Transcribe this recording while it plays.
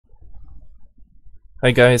Hi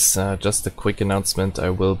guys, just a quick announcement. I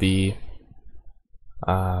will be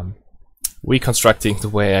reconstructing the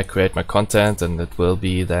way I create my content, and it will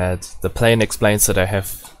be that the play and explains that I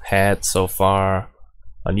have had so far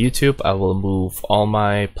on YouTube, I will move all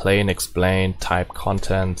my play and explain type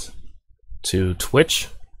content to Twitch,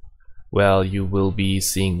 where you will be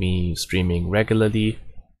seeing me streaming regularly.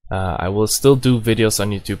 I will still do videos on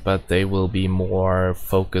YouTube, but they will be more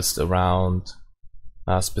focused around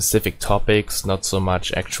specific topics, not so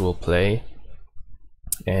much actual play.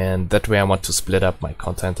 And that way I want to split up my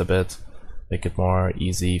content a bit, make it more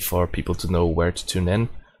easy for people to know where to tune in.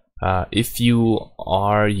 If you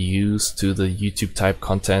are used to the YouTube type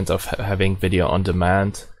content of having video on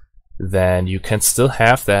demand, then you can still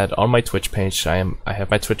have that on my Twitch page. I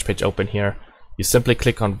have my Twitch page open here. You simply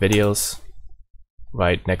click on videos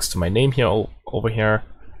right next to my name here over here,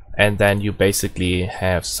 and then you basically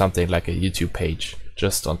have something like a YouTube page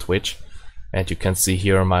just on Twitch, and you can see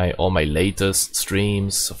here all my latest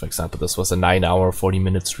streams. So for example, this was a 9-hour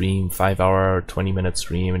 40-minute stream, 5-hour 20-minute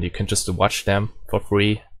stream, and you can just watch them for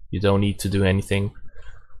free. You don't need to do anything.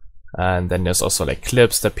 And then there's also like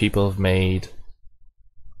clips that people have made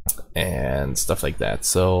and stuff like that.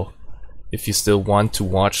 So if you still want to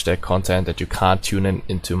watch that content that you can't tune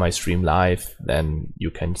into my stream live, then you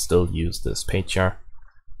can still use this page here.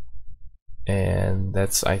 And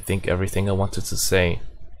that's, I think, everything I wanted to say.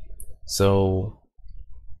 So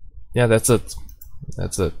yeah, that's it.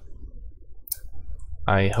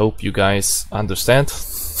 I hope you guys understand.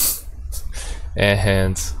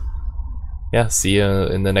 And yeah, see you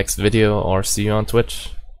in the next video, or see you on Twitch.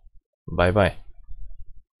 Bye bye.